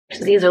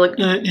These are like,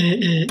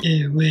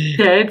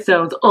 that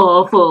sounds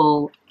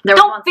awful.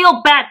 Don't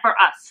feel bad for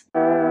us.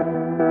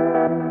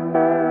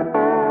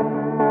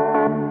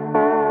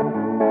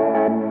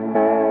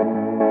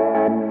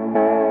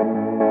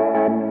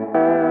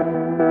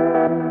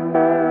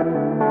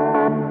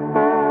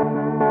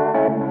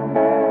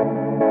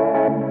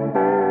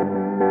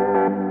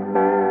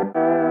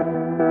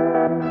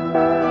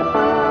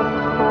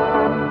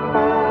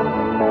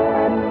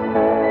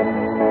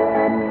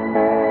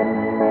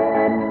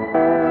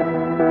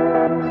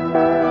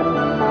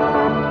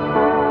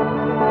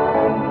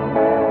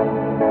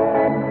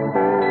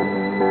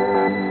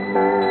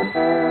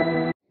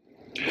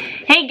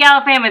 Hey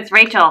Gala fam, it's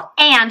Rachel.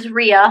 And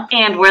Rhea.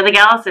 And we're the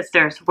Gala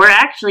sisters. We're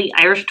actually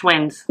Irish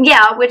twins.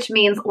 Yeah, which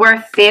means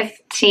we're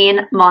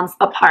 15 months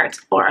apart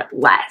or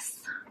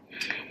less.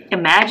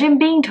 Imagine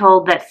being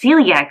told that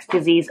celiac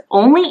disease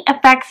only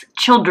affects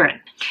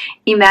children.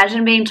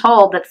 Imagine being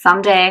told that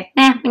someday,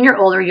 when you're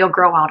older, you'll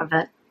grow out of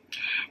it.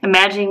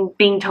 Imagine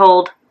being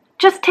told,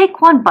 just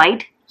take one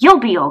bite, you'll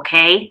be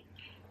okay.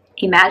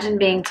 Imagine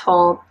being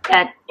told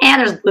that,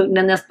 there's gluten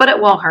in this, but it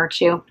won't hurt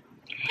you.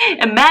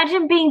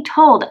 Imagine being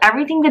told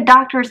everything the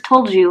doctors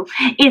told you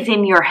is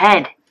in your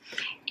head.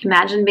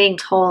 Imagine being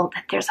told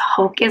that there's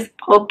hocus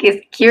pocus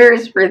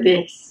cures for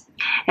this.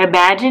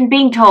 Imagine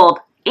being told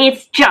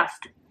it's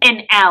just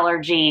an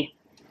allergy.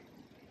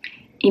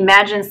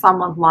 Imagine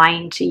someone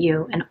lying to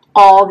you in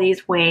all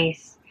these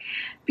ways.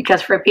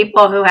 Because for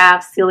people who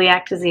have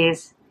celiac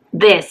disease,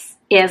 this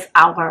is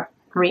our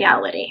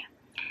reality.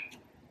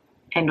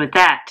 And with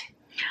that,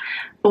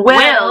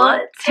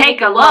 we'll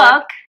take a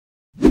look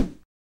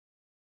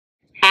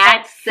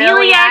at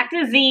celiac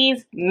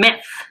disease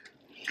myths.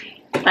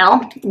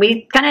 Well,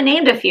 we kind of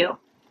named a few.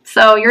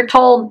 So you're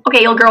told,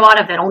 okay, you'll grow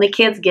out of it. Only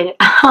kids get it.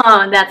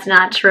 That's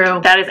not true.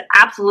 That is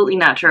absolutely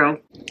not true.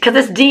 Because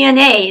it's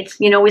DNA. It's,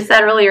 we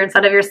said earlier,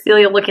 instead of your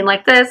cilia looking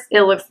like this,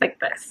 it looks like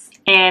this.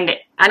 And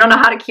I don't know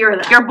how to cure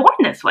that. You're born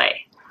this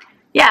way.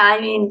 Yeah, I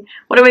mean,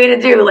 what are we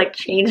going to do? Like,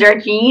 change our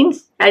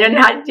genes? I don't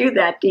know how to do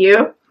that. Do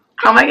you?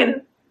 How am I going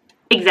to?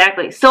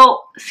 Exactly.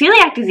 So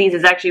celiac disease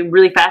is actually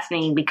really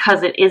fascinating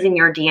because it is in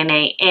your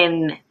DNA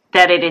in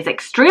that it is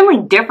extremely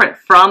different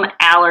from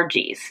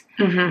allergies.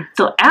 Mm-hmm.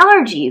 So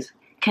allergies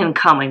can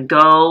come and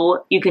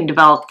go. You can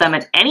develop them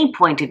at any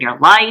point in your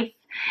life.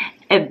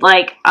 And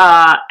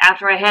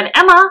after I had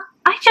Emma,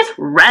 I just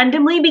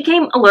randomly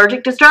became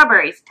allergic to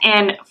strawberries.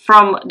 And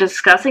from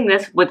discussing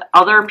this with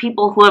other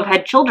people who have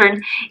had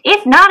children,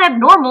 it's not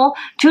abnormal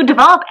to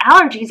develop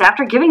allergies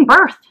after giving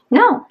birth.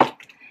 No.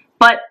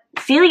 But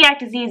celiac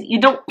disease,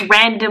 you don't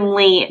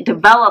randomly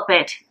develop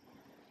it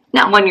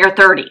when you're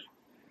 30.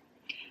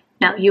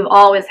 No, you've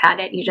always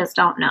had it. You just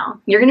don't know.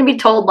 You're going to be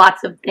told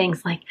lots of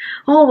things like,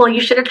 oh, well, you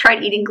should have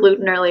tried eating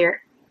gluten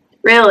earlier.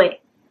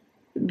 Really?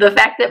 The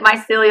fact that my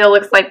cilia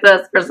looks like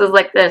this versus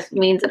like this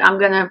means that I'm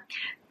going to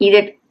eat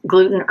it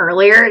gluten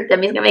earlier? That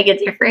means it's going to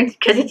make a difference?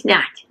 Because it's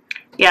not.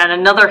 Yeah, and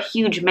another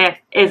huge myth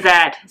is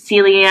that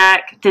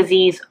celiac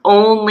disease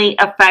only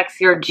affects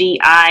your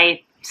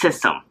GI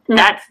system.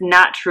 That's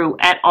not true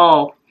at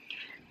all.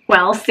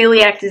 Well,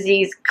 celiac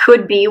disease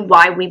could be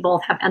why we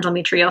both have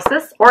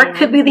endometriosis, or it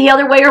could be the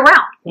other way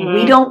around.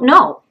 We don't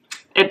know.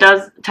 It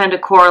does tend to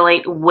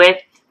correlate with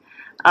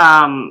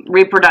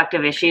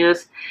reproductive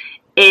issues.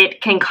 It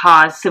can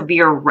cause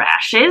severe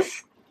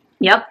rashes.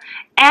 Yep.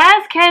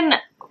 As can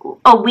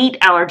a wheat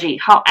allergy.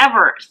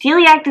 However,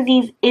 celiac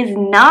disease is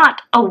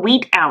not a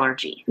wheat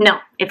allergy. No.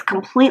 It's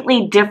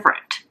completely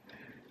different.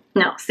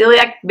 No,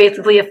 celiac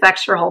basically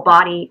affects your whole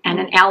body, and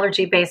an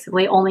allergy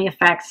basically only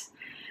affects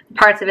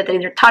parts of it that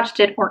either touched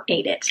it or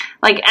ate it.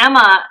 Like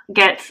Emma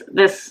gets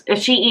this, if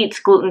she eats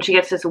gluten, she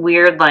gets this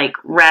weird,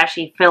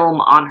 rashy film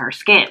on her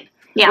skin.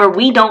 Yeah. Where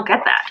we don't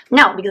get that.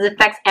 No, because it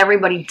affects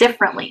everybody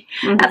differently.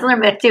 Mm-hmm. That's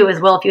another myth, too, as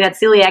well. If you had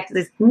celiac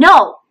disease,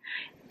 no,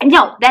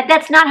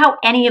 that's not how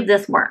any of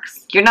this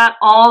works. You're not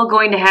all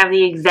going to have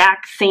the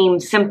exact same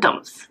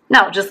symptoms.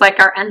 No, just like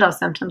our endo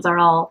symptoms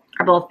are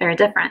both very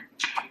different.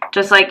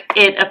 Just like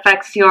it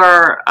affects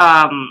your,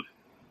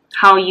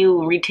 how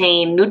you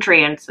retain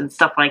nutrients and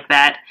stuff like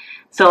that.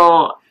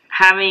 So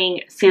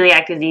having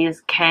celiac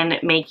disease can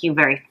make you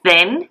very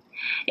thin.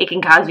 It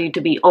can cause you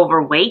to be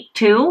overweight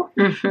too.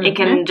 Mm-hmm. It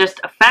can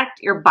just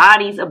affect your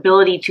body's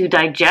ability to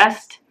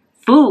digest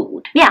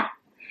food. Yeah.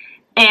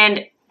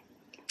 And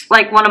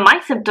one of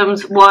my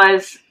symptoms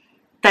was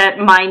that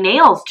my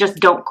nails just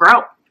don't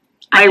grow.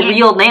 My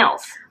real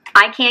nails.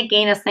 I can't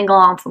gain a single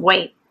ounce of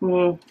weight.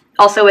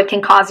 Also, it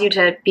can cause you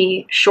to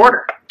be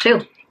shorter,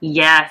 too.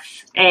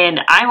 Yes,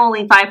 and I'm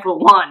only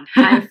 5'1".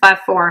 I'm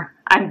 5'4".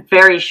 I'm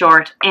very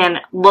short. And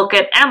look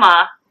at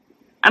Emma.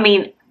 I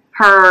mean,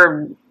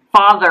 her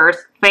father's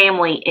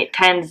family, it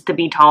tends to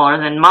be taller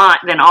than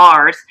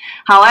ours.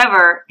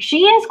 However,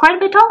 she is quite a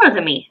bit taller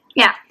than me.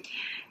 Yeah.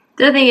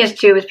 The other thing is,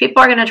 too, is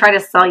people are going to try to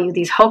sell you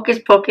these hocus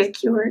pocus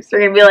cures. They're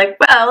going to be like,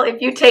 well,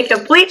 if you take a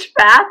bleach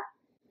bath,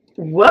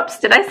 whoops,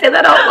 did I say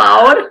that out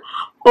loud?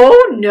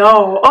 Oh,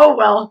 no. Oh,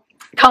 well,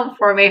 come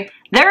for me.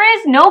 There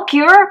is no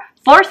cure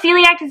for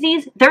celiac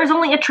disease. There is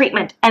only a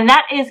treatment, and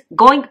that is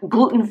going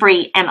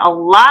gluten-free. And a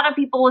lot of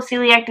people with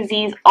celiac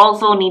disease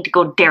also need to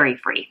go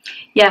dairy-free.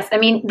 Yes, I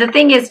mean, the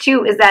thing is,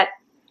 too, is that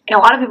a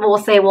lot of people will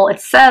say, well, it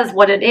says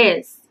what it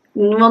is.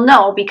 Well,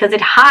 no, because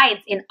it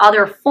hides in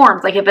other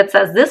forms. Like if it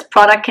says this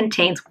product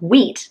contains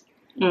wheat,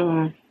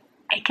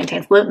 it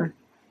contains gluten.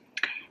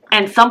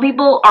 And some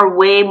people are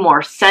way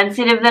more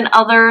sensitive than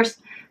others.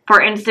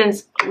 For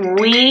instance,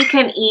 we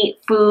can eat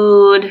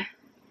food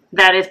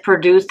that is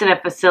produced in a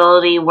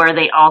facility where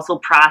they also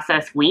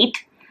process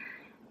wheat.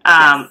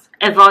 Yes.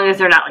 As long as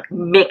they're not like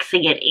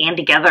mixing it in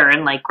together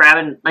and like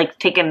grabbing, like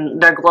taking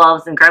their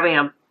gloves and grabbing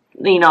a,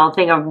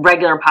 thing of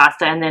regular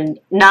pasta and then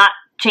not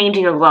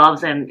changing the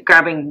gloves and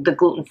grabbing the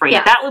gluten-free.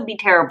 Yes. That would be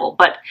terrible.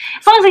 But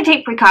as long as they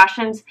take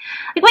precautions,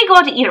 like we go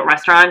out to eat at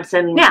restaurants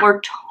and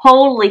we're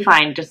totally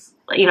fine. Just,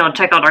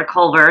 check out our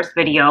Culver's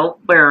video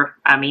where,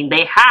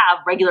 they have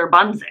regular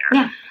buns there.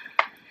 Yeah.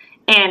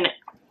 And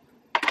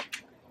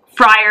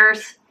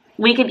fryers,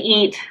 we can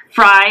eat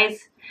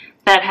fries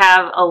that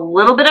have a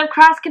little bit of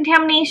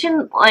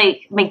cross-contamination,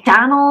 like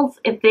McDonald's,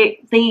 if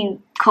they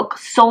cook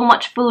so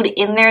much food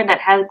in there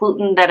that has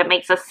gluten that it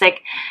makes us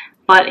sick.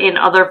 But in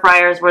other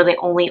fryers where they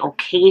only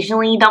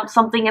occasionally dump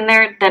something in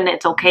there, then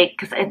it's okay,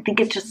 because I think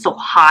it's just so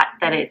hot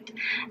that it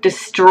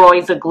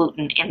destroys the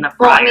gluten in the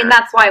fryer. Well,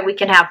 that's why we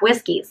can have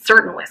whiskeys,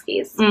 certain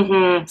whiskeys.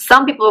 Mm-hmm.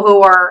 Some people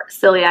who are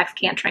celiacs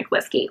can't drink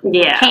whiskey.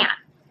 Yeah. Can.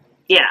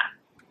 Yeah.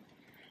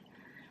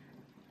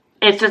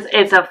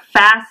 It's a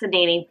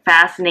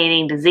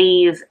fascinating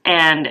disease,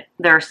 and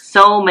there are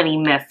so many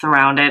myths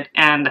around it.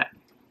 And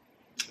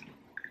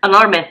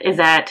another myth is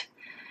that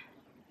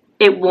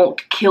it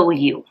won't kill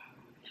you.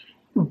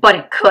 But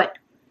it could.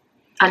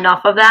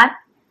 Enough of that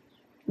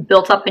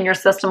built up in your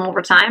system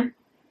over time.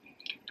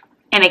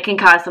 And it can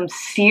cause some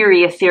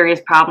serious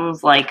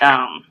problems like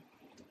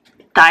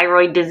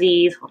thyroid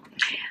disease.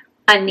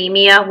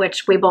 Anemia,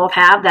 which we both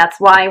have.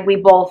 That's why we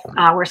both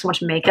wear so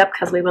much makeup,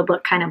 because we would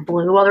look kind of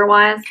blue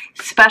otherwise.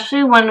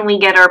 Especially when we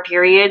get our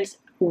periods,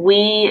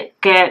 we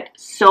get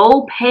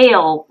so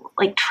pale,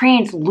 like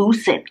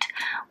translucent.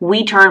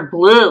 We turn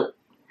blue.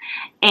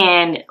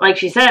 And like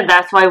she said,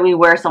 that's why we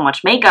wear so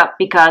much makeup,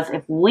 because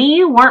if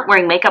we weren't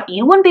wearing makeup,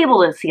 you wouldn't be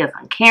able to see us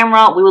on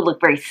camera. We would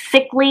look very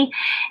sickly.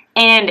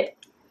 And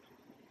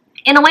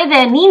in a way,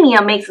 the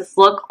anemia makes us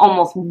look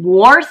almost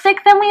more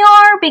sick than we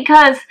are,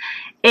 because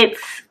it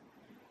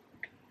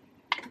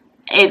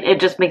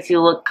just makes you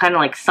look kind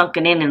of like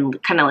sunken in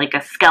and kind of like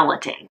a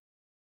skeleton.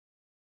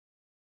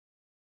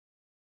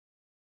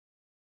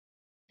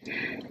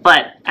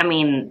 But,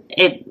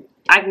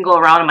 I can go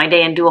around in my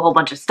day and do a whole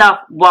bunch of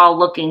stuff while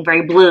looking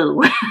very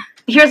blue.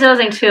 Here's the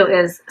other thing, too,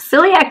 is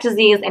celiac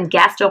disease and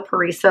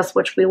gastroparesis,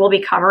 which we will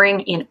be covering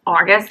in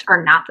August,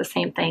 are not the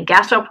same thing.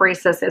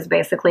 Gastroparesis is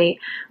basically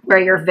where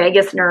your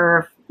vagus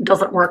nerve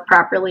doesn't work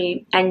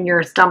properly and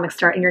your stomach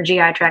and your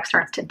GI tract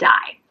starts to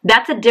die.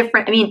 That's a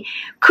different,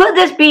 could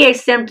this be a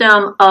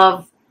symptom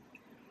of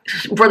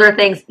further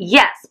things?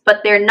 Yes,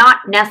 but they're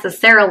not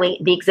necessarily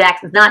the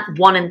exact, it's not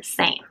one and the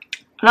same.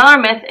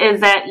 Another myth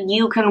is that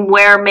you can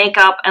wear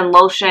makeup and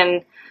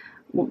lotion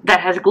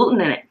that has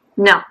gluten in it.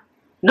 No.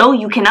 No,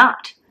 you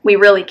cannot. We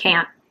really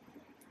can't.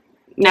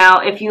 Now,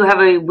 if you have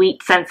a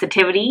wheat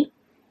sensitivity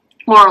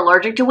or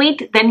allergic to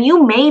wheat, then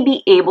you may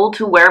be able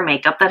to wear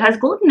makeup that has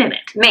gluten in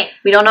it. May.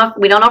 We don't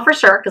know for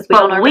sure, because we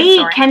don't know. But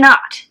we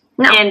cannot.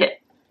 No. And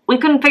we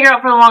couldn't figure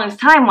out for the longest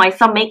time why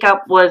some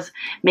makeup was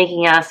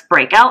making us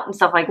break out and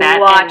stuff like that.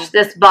 Watch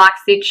this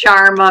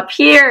BoxyCharm up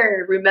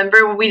here.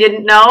 Remember when we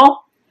didn't know?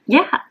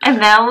 Yeah, and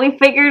now we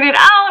figured it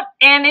out,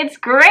 and it's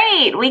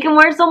great. We can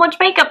wear so much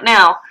makeup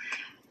now.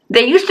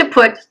 They used to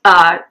put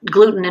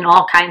gluten in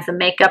all kinds of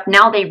makeup.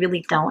 Now they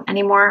really don't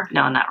anymore.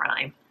 No, not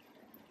really.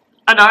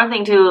 Another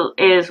thing, too,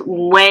 is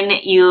when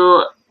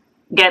you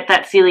get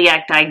that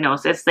celiac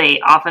diagnosis,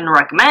 they often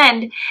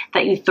recommend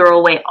that you throw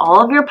away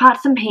all of your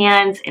pots and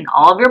pans and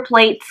all of your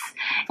plates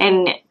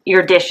and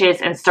your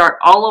dishes and start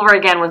all over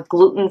again with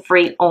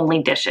gluten-free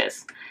only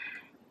dishes.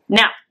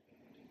 Now,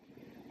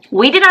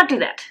 we did not do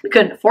that. We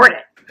couldn't afford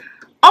it.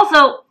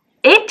 Also,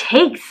 it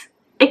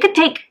could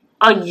take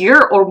a year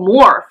or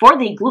more for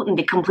the gluten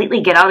to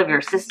completely get out of your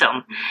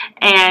system.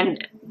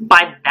 And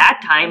by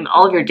that time,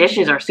 all of your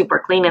dishes are super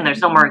clean and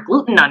there's no more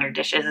gluten on your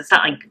dishes. It's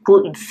not like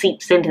gluten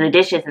seeps into the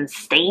dishes and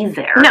stays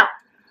there. No.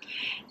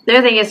 The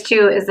other thing is,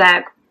 too, is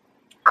that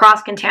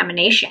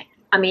cross-contamination.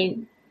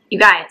 You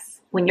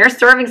guys, when you're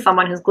serving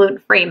someone who's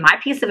gluten-free, my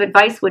piece of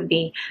advice would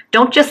be,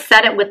 don't just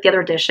set it with the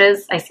other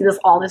dishes. I see this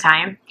all the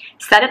time.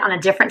 Set it on a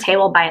different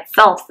table by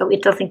itself so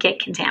it doesn't get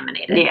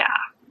contaminated. Yeah.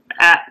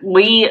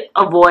 We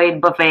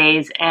avoid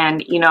buffets,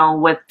 and,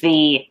 with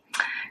the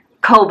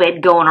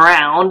COVID going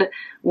around,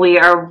 we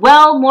are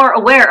well more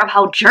aware of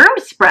how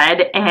germs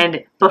spread,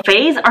 and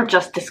buffets are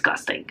just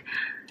disgusting.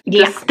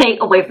 Just stay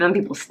away from them.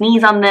 People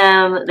sneeze on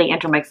them. They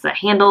intermix the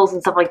handles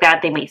and stuff like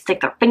that. They may stick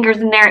their fingers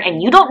in there,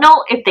 and you don't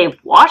know if they've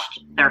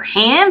washed their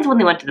hands when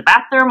they went to the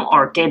bathroom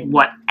or did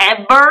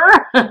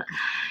whatever.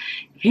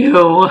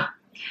 Ew.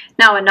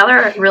 Now,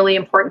 another really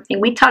important thing,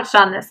 we touched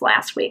on this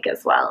last week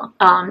as well,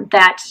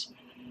 that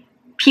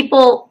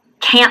people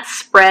can't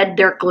spread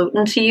their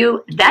gluten to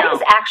you. That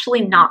is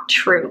actually not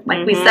true.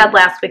 Like we said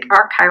last week,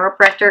 our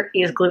chiropractor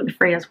is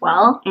gluten-free as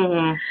well.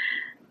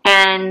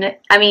 And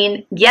I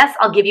mean, yes,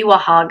 I'll give you a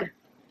hug.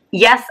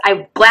 Yes,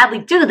 I gladly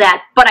do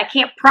that, but I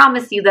can't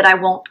promise you that I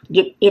won't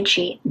get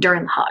itchy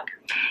during the hug.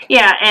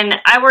 Yeah, and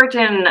I worked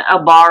in a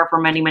bar for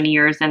many, many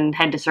years and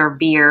had to serve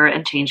beer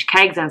and change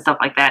kegs and stuff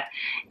like that.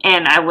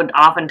 And I would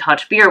often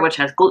touch beer, which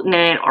has gluten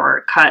in it,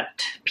 or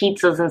cut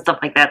pizzas and stuff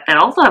like that that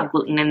also have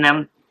gluten in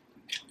them.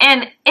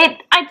 And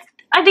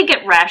I did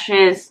get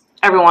rashes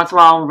every once in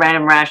a while,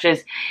 random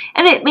rashes,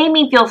 and it made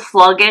me feel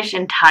sluggish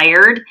and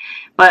tired,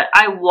 but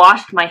I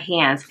washed my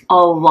hands a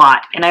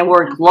lot, and I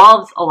wore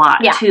gloves a lot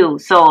too,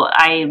 so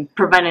I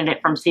prevented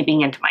it from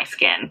seeping into my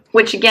skin.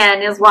 Which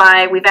again is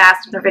why we've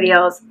asked in the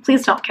videos,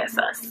 please don't kiss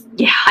us.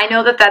 Yeah. I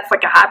know that that's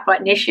like a hot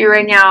button issue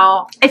right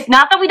now. It's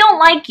not that we don't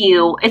like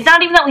you, it's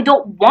not even that we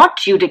don't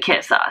want you to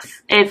kiss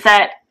us, it's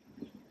that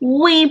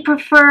we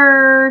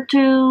prefer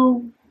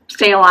to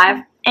stay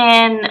alive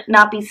and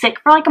not be sick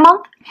for like a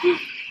month.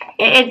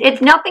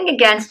 It's nothing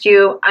against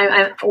you.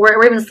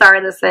 We're even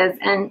sorry this is.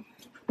 And,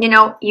 you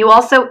know, you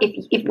also,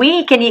 if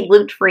we can eat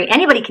gluten-free,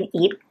 anybody can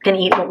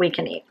eat what we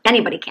can eat.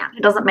 Anybody can.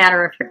 It doesn't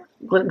matter if you're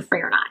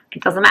gluten-free or not.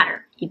 It doesn't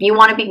matter. If you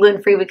want to be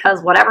gluten-free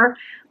because whatever,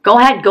 go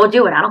ahead, go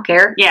do it. I don't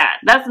care. Yeah,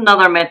 that's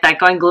another myth that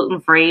going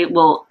gluten-free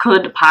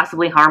could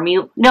possibly harm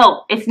you.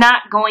 No, it's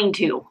not going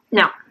to.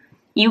 No.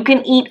 You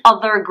can eat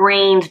other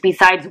grains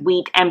besides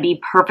wheat and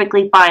be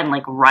perfectly fine,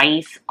 like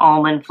rice,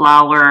 almond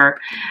flour,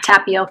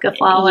 tapioca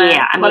flour.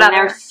 Yeah, I mean,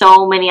 there's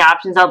so many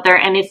options out there,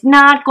 and it's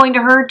not going to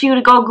hurt you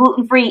to go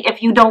gluten-free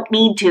if you don't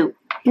need to.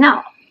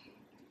 No.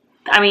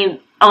 I mean,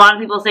 a lot of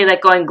people say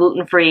that going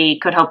gluten-free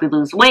could help you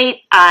lose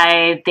weight.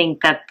 I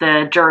think that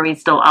the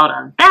jury's still out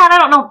on that. I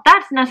don't know if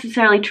that's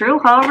necessarily true.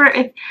 However,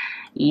 if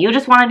you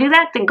just want to do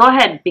that, then go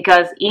ahead,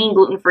 because eating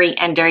gluten-free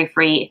and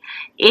dairy-free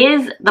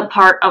is the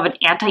part of an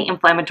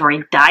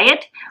anti-inflammatory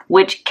diet,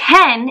 which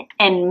can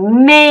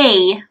and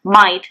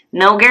might,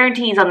 no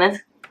guarantees on this,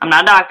 I'm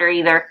not a doctor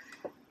either,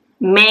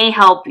 may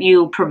help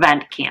you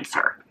prevent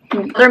cancer.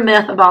 Another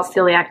myth about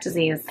celiac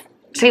disease,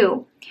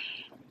 too,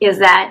 is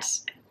that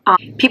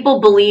people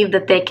believe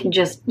that they can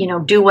just, you know,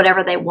 do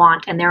whatever they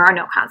want and there are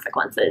no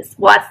consequences.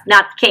 Well, that's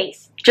not the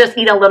case. Just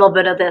eat a little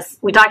bit of this.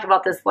 We talked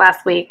about this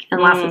last week in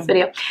last week's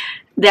video.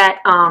 That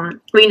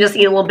we can just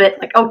eat a little bit,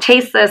 like, oh,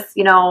 taste this,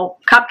 you know,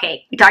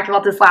 cupcake. We talked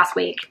about this last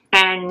week.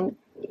 And,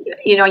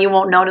 you know, you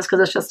won't notice because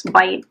it's just a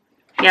bite.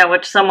 Yeah,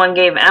 which someone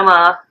gave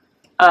Emma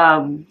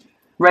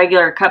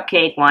regular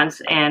cupcake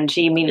once, and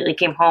she immediately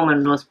came home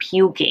and was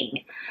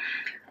puking.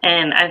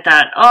 And I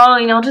thought, oh,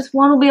 you know, just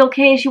one will be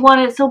okay. She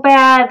wanted it so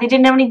bad. They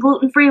didn't have any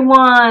gluten-free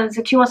ones,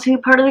 and she wants to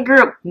be part of the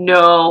group.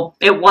 No,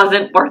 it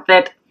wasn't worth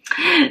it.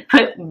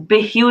 But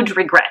huge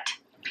regret.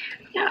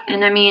 Yeah,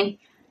 and I mean,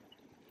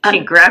 she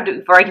grabbed it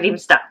before I could even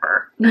stop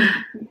her.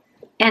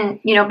 And,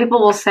 you know,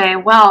 people will say,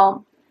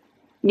 well,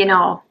 you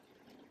know,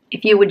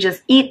 if you would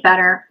just eat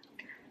better,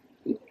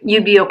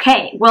 you'd be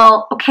okay.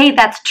 Well, okay,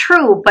 that's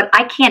true, but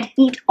I can't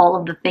eat all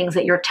of the things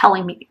that you're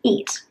telling me to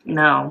eat.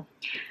 No.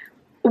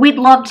 We'd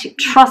love to,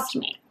 trust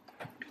me.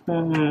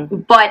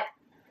 But,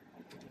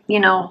 you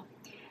know,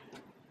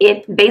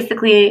 it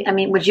basically, I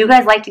mean, would you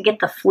guys like to get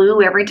the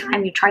flu every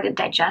time you try to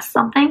digest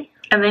something?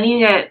 And then you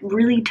get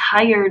really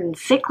tired and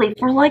sickly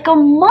for like a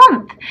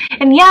month.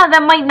 And yeah,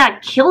 that might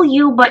not kill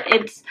you, but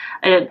it's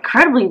an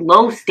incredibly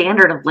low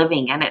standard of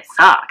living, and it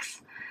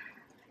sucks.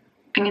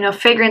 And, you know,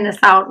 figuring this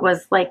out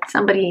was like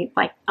somebody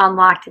like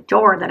unlocked a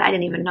door that I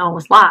didn't even know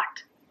was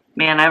locked.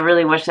 Man, I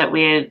really wish that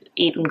we had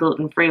eaten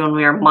gluten-free when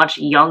we were much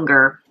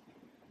younger.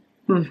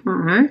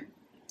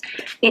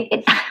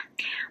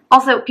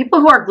 Also,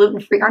 people who are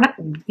gluten-free are not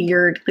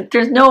weird. Like,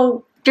 there's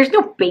no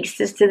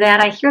basis to that.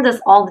 I hear this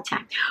all the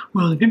time.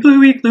 Well, the people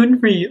who eat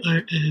gluten-free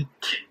are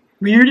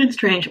weird and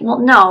strange. Well,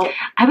 no.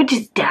 I would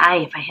just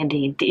die if I had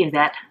to do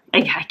that.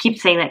 I keep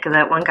saying that because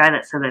that one guy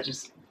that said that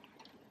just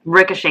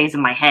ricochets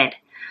in my head.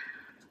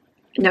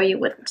 No, you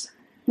wouldn't.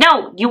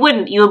 No, you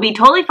wouldn't. You would be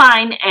totally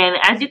fine. And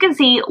as you can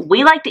see,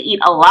 we like to eat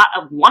a lot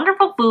of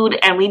wonderful food,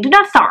 and we do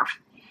not starve.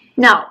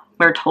 No.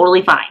 We're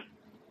totally fine.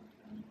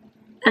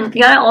 And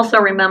you gotta also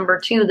remember,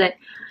 too, that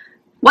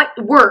what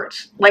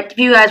words, like if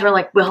you guys were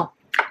like, well,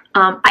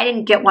 I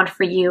didn't get one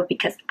for you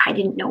because I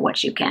didn't know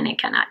what you can and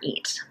cannot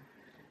eat.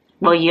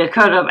 Well, you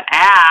could have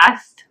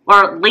asked,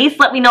 or at least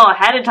let me know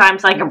ahead of time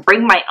so I can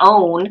bring my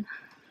own.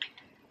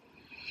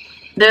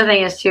 The other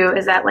thing is, too,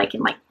 is that like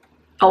in like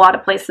a lot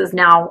of places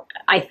now,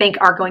 I think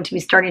are going to be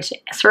starting to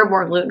serve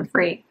more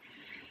gluten-free.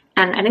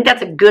 And I think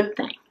that's a good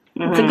thing.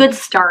 It's a good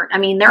start. I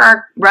mean, there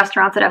are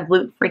restaurants that have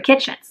gluten-free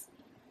kitchens.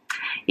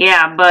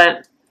 Yeah,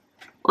 but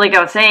like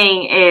I was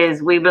saying,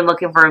 is we've been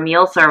looking for a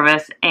meal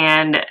service,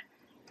 and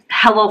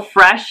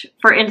HelloFresh,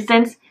 for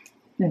instance,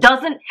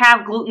 doesn't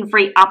have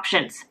gluten-free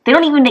options. They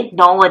don't even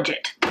acknowledge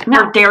it.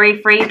 No. Or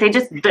dairy-free. They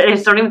just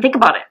don't even think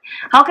about it.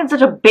 How can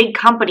such a big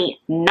company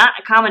not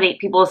accommodate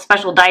people's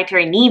special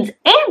dietary needs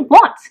and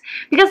wants?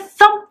 Because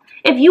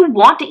if you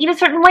want to eat a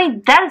certain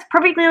way, that is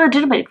perfectly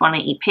legitimate. If you want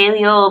to eat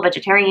paleo,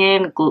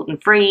 vegetarian,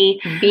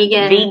 gluten-free,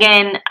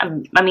 vegan,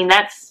 I mean,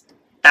 that's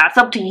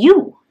up to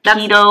you.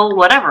 Keto,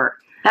 whatever.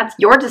 That's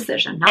your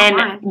decision, not and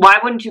mine. Why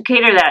wouldn't you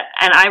cater that?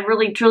 And I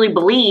really, truly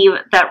believe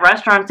that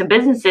restaurants and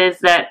businesses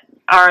that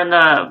are in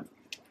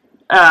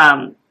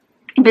the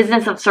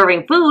business of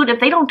serving food, if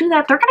they don't do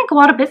that, they're going to go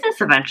out of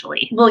business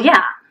eventually. Well,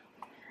 yeah.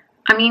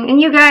 I mean,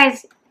 and you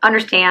guys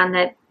understand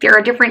that there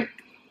are different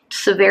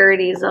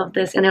severities of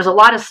this, and there's a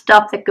lot of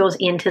stuff that goes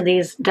into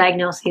these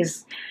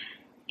diagnoses.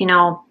 You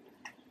know,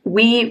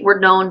 we were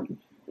known,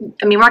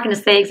 I mean, we're not going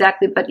to say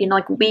exactly, but, you know,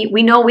 like we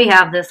know we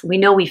have this. We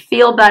know we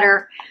feel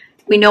better.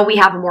 We know we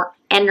have more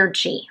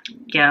energy.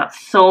 Yeah,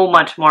 so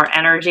much more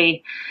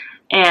energy.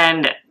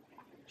 And,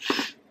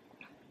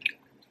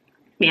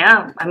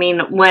 yeah, I mean,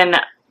 when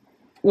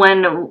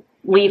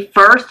we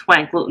first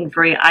went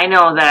gluten-free, I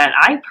know that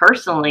I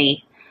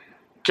personally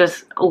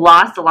just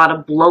lost a lot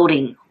of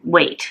bloating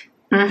weight.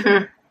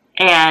 Mm-hmm.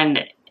 And,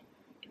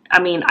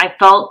 I mean, I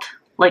felt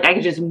like I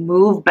could just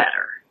move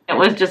better. It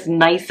was just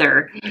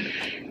nicer.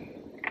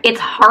 It's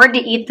hard to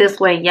eat this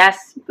way,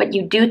 yes, but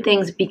you do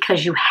things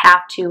because you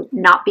have to,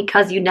 not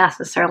because you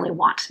necessarily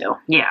want to.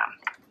 Yeah.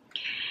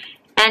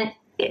 And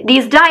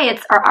these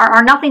diets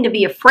are nothing to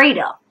be afraid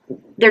of.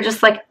 They're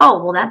just like,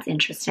 oh, well, that's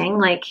interesting.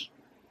 Like,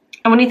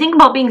 and when you think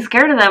about being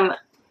scared of them,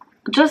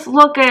 just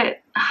look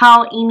at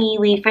how Amy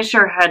Lee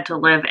Fisher had to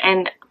live,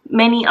 and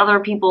many other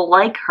people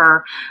like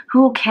her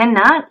who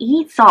cannot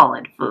eat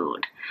solid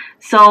food.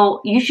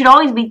 So you should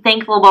always be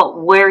thankful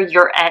about where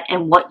you're at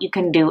and what you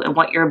can do and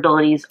what your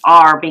abilities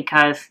are,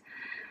 because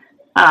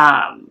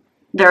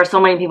there are so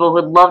many people who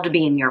would love to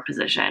be in your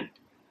position.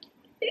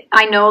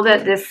 I know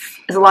that this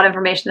is a lot of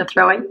information to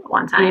throw at you at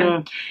one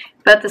time,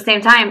 but at the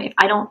same time,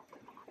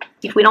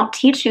 if we don't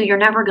teach you, you're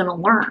never going to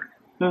learn.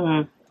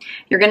 Mm-hmm.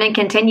 You're going to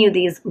continue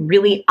these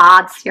really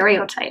odd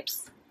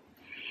stereotypes.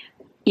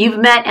 You've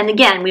met, and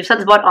again, we've said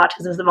this about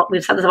autism,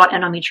 we've said this about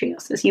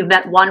endometriosis. You've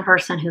met one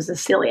person who's a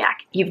celiac.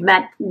 You've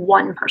met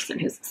one person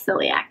who's a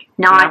celiac,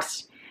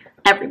 not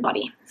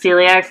everybody.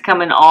 Celiacs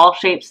come in all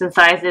shapes and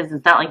sizes.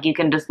 It's not like you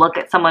can just look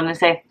at someone and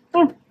say,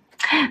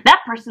 that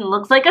person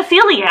looks like a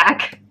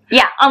celiac.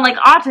 Yeah. Unlike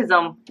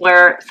autism,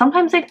 where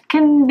sometimes it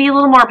can be a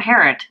little more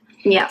apparent.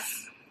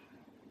 Yes.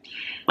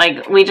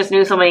 Like, we just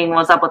knew something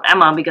was up with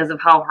Emma because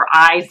of how her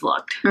eyes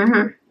looked.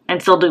 Mm-hmm.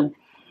 And still do.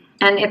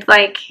 And it's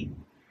like,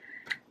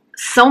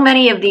 so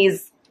many of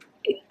these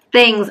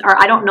things are,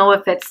 I don't know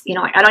if it's, you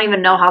know, I don't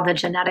even know how the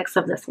genetics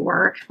of this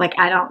work. Like,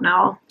 I don't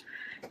know.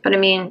 But I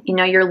mean, you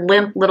know, your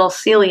limp little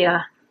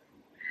Celia.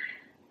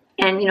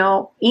 And, you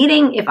know,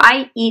 eating, if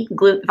I eat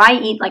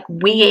like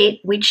we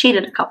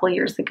cheated a couple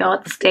years ago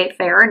at the state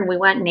fair, and we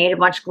went and ate a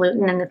bunch of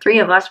gluten, and the three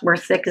of us were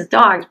sick as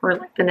dogs for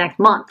like the next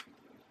month.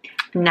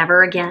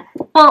 Never again.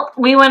 Well,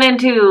 we went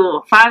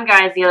into Five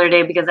Guys the other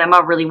day because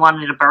Emma really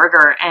wanted a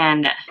burger,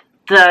 and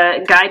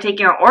the guy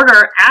taking our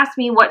order asked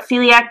me what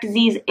celiac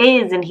disease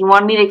is, and he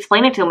wanted me to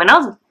explain it to him, and I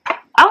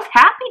was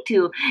happy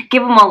to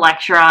give him a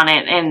lecture on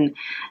it and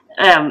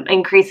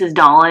increase his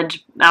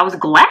knowledge. I was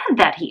glad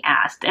that he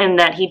asked, and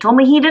that he told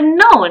me he didn't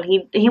know, and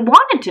he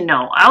wanted to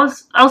know. I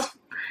was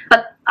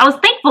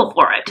thankful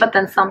for it. But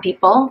then some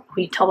people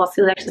who you tell about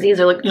celiac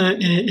disease are like,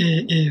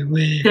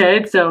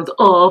 that sounds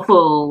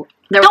awful.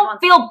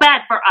 Don't feel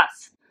bad for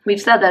us.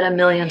 We've said that a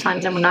million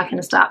times, and we're not going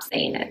to stop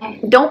saying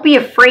it. Don't be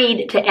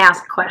afraid to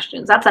ask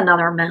questions. That's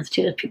another myth,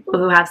 too. People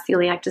who have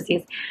celiac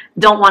disease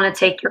don't want to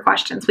take your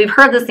questions. We've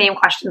heard the same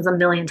questions a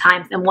million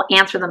times, and we'll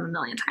answer them a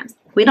million times.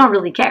 We don't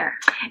really care.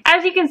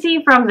 As you can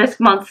see from this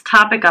month's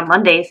topic on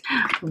Mondays,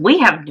 we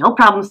have no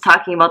problems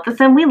talking about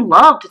this, and we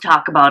love to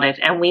talk about it,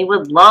 and we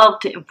would love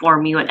to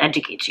inform you and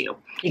educate you.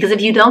 Because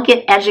if you don't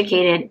get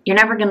educated, you're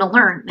never going to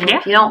learn. And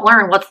if you don't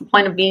learn, what's the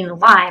point of being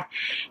alive?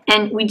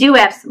 And we do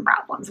have some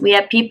problems. We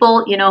have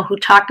people, you know, who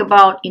talk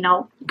about, you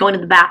know, going to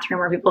the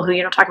bathroom, or people who,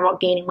 you know, talk about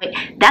gaining weight.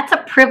 That's a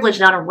privilege,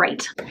 not a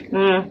right.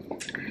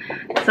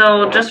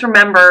 So just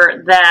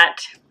remember that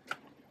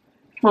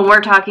when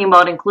we're talking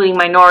about including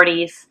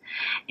minorities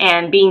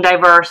and being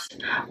diverse,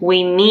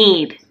 we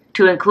need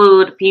to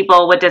include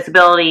people with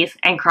disabilities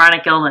and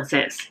chronic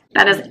illnesses.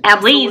 That is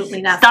absolutely Please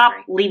necessary. stop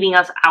leaving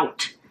us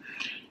out.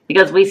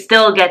 Because we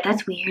still get,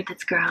 that's weird,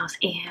 that's gross,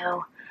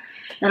 ew.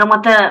 I don't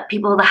want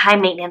the high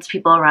maintenance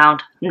people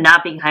around. I'm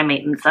not being high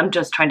maintenance, I'm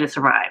just trying to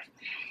survive.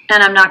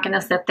 And I'm not going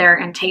to sit there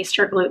and taste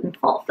your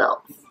gluten-full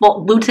food.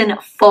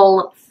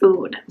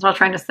 That's what I'm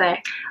trying to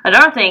say.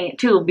 Another thing,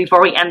 too,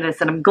 before we end this,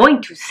 that I'm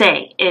going to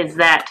say is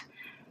that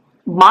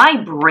my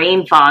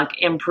brain fog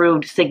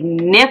improved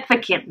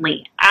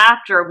significantly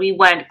after we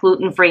went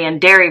gluten-free and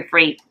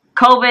dairy-free.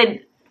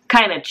 COVID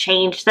kind of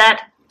changed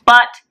that,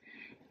 but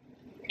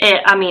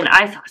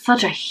I saw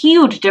such a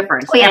huge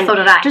difference. Oh, yeah, so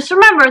did I. Just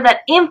remember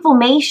that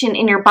inflammation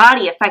in your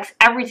body affects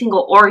every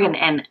single organ,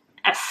 and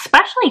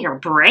especially your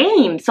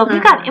brain. So if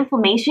you've got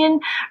inflammation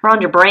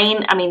around your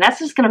brain, I mean, that's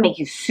just going to make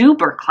you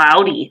super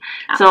cloudy.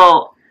 Yeah.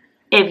 So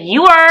if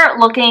you are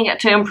looking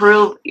to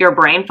improve your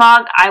brain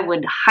fog, I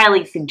would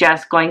highly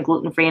suggest going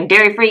gluten-free and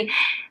dairy-free,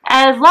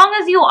 as long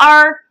as you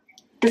are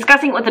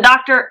discussing it with a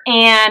doctor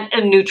and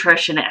a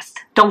nutritionist.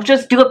 Don't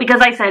just do it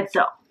because I said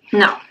so.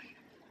 No.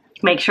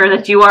 Make sure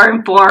that you are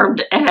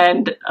informed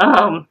and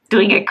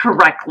doing it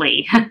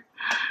correctly.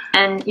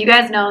 And you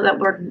guys know that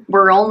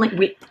we're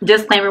only,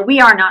 disclaimer, we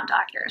are not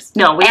doctors.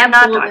 No, we are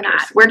not doctors.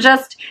 Not. We're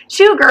just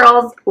two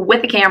girls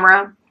with a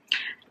camera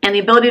and the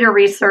ability to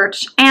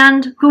research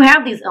and who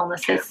have these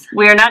illnesses.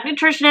 We are not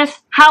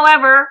nutritionists.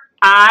 However,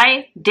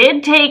 I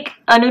did take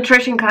a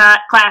nutrition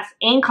class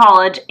in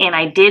college, and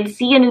I did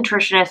see a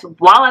nutritionist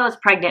while I was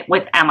pregnant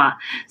with Emma.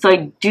 So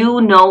I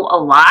do know a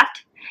lot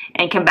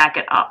and can back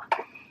it up.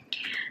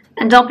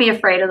 And don't be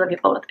afraid of the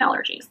people with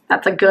allergies.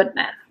 That's a good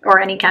myth, or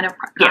any kind of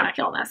chronic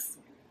illness.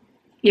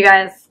 You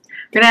guys,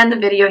 we're going to end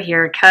the video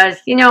here because,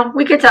 you know,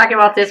 we could talk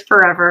about this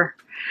forever.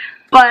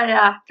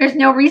 But there's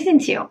no reason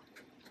to.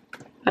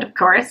 But of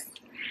course,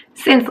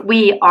 since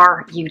we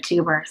are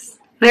YouTubers,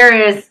 there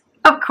is,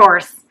 of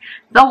course,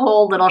 the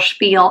whole little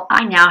spiel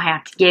I now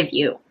have to give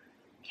you.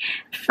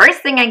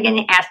 First thing I'm going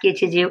to ask you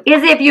to do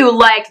is, if you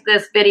liked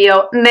this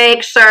video,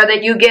 make sure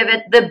that you give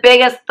it the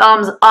biggest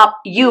thumbs up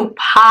you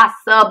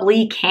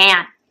possibly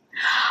can.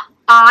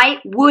 I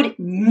would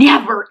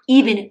never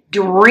even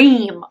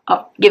dream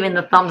of giving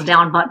the thumbs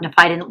down button if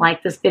I didn't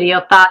like this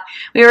video, thought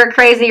we were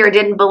crazy, or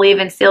didn't believe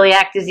in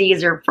celiac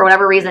disease, or for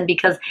whatever reason,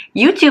 because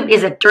YouTube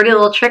is a dirty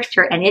little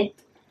trickster and it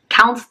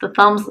counts the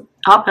thumbs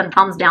up and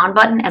thumbs down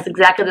button as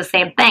exactly the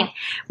same thing.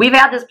 We've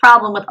had this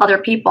problem with other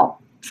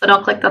people, so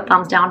don't click the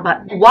thumbs down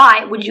button.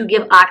 Why would you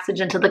give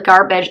oxygen to the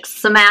garbage?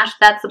 Smash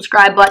that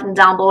subscribe button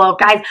down below.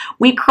 Guys,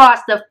 we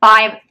crossed the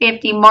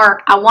 550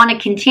 mark. I want to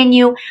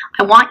continue.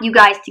 I want you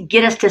guys to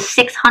get us to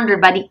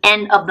 600 by the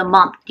end of the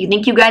month. Do you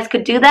think you guys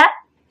could do that?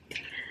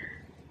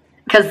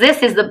 Because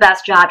this is the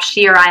best job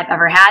she or I have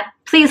ever had.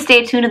 Please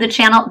stay tuned to the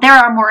channel. There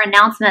are more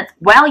announcements.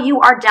 While you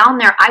are down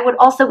there, I would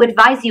also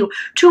advise you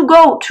to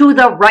go to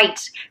the right.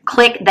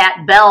 Click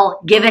that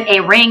bell, give it a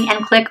ring,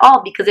 and click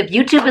all. Because if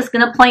YouTube is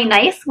going to play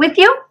nice with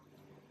you,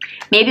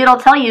 maybe it'll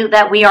tell you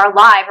that we are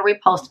live or we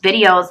post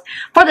videos.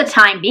 For the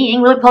time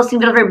being, we'll be posting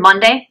videos every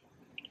Monday,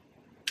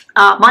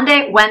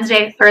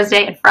 Wednesday,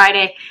 Thursday, and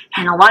Friday.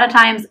 And a lot of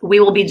times we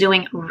will be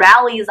doing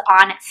rallies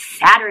on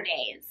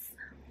Saturdays.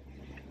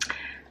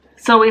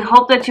 So we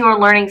hope that you are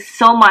learning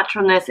so much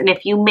from this, and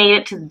if you made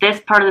it to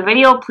this part of the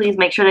video, please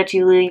make sure that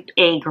you leave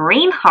a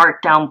green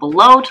heart down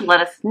below to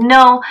let us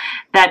know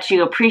that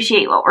you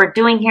appreciate what we're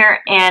doing here,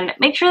 and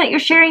make sure that you're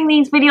sharing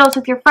these videos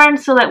with your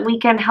friends so that we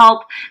can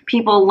help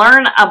people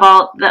learn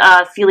about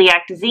the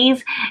celiac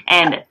disease.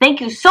 And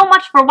thank you so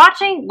much for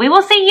watching. We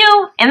will see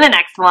you in the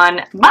next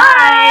one.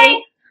 Bye!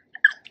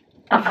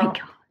 Oh my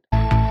God.